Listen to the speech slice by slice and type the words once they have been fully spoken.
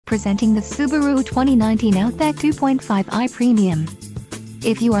presenting the Subaru 2019 Outback 2.5i Premium.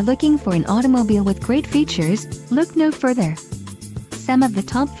 If you are looking for an automobile with great features, look no further. Some of the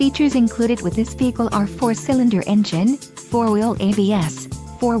top features included with this vehicle are 4-cylinder engine, 4-wheel ABS,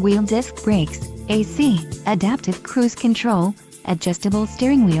 4-wheel disc brakes, AC, adaptive cruise control, adjustable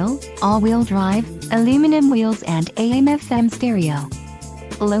steering wheel, all-wheel drive, aluminum wheels and AM/FM stereo.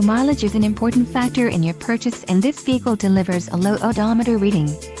 Low mileage is an important factor in your purchase, and this vehicle delivers a low odometer reading.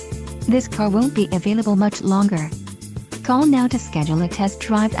 This car won't be available much longer. Call now to schedule a test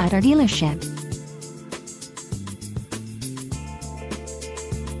drive at our dealership.